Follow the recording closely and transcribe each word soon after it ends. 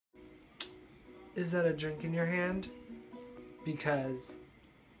Is that a drink in your hand? Because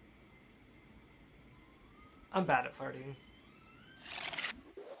I'm bad at flirting.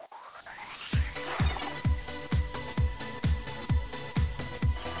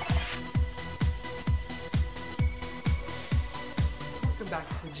 Welcome back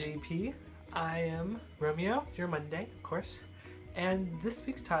to GP. I am Romeo, your Monday, of course. And this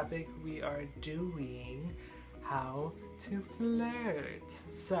week's topic, we are doing how to flirt.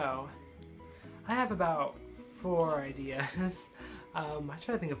 So, I have about 4 ideas. I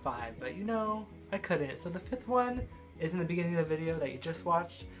tried to think of 5, but you know, I couldn't. So the 5th one is in the beginning of the video that you just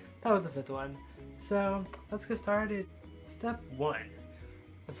watched. That was the 5th one. So let's get started. Step 1.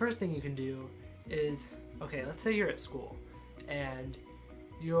 The first thing you can do is, okay, let's say you're at school and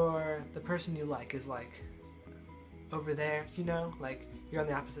the person you like is like over there, you know, like you're on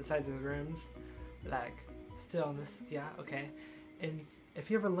the opposite sides of the rooms, like still on this, yeah, okay. And if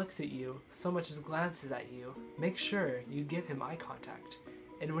he ever looks at you, so much as glances at you, make sure you give him eye contact.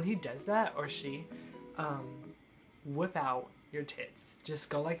 And when he does that, or she, whip out your tits. Just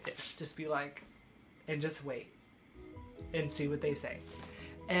go like this. Just be like, and just wait. And see what they say.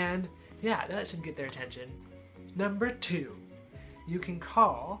 And yeah, that should get their attention. Number 2, you can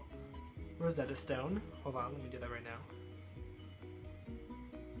call Rosetta Stone. Hold on, let me do that right now.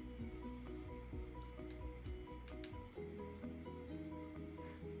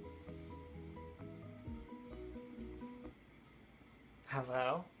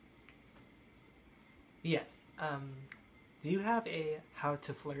 Hello? Yes, do you have a how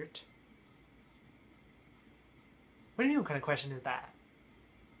to flirt? What do you mean, what kind of question is that?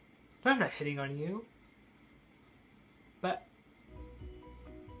 No, I'm not hitting on you. But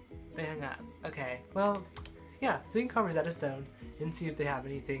they hung up. Okay, well, yeah, so you can call Rosetta Stone and see if they have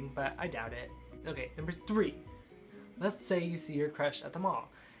anything, but I doubt it. Okay, number 3. Let's say you see your crush at the mall,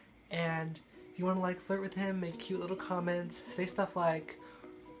 and you want to like flirt with him, make cute little comments, say stuff like,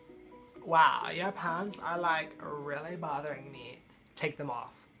 wow, your pants are like really bothering me. Take them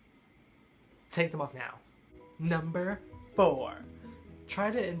off. Take them off now. Number 4.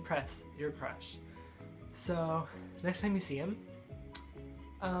 Try to impress your crush. So next time you see him,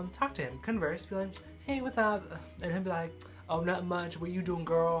 talk to him, converse, be like, hey, what's up? And he'll be like, oh, not much, what you doing,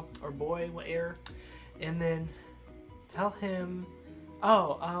 girl? Or boy, what air? And then tell him,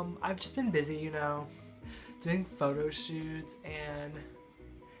 oh, I've just been busy, you know, doing photo shoots and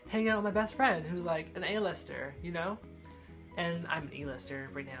hanging out with my best friend who's like an A-lister, you know? And I'm an E-lister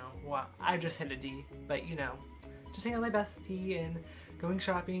right now. Well, I just hit a D, but you know, just hanging out with my bestie and going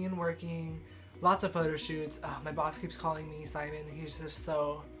shopping and working. Lots of photo shoots. Oh, my boss keeps calling me, Simon. He's just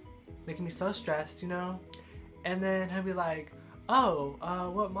so, making me so stressed, you know? And then he'll be like, oh,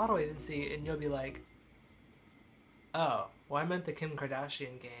 what model agency? And you'll be like, oh, well, I meant the Kim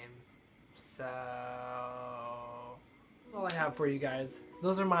Kardashian game. So, that's all I have for you guys.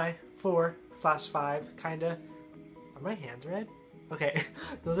 Those are my 4/5, kinda. Are my hands red? Okay,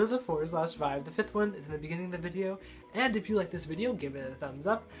 those are the 4/5. The 5th one is in the beginning of the video. And if you like this video, give it a thumbs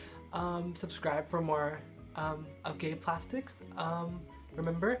up. Subscribe for more of Gay Plastics.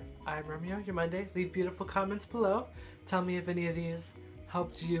 Remember, I'm Romeo, your Monday. Leave beautiful comments below. Tell me if any of these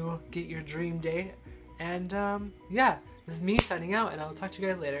helped you get your dream date. And yeah, this is me signing out, and I'll talk to you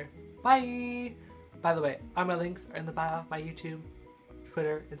guys later. Bye! By the way, all my links are in the bio, my YouTube,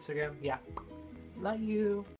 Twitter, Instagram, yeah. Love you!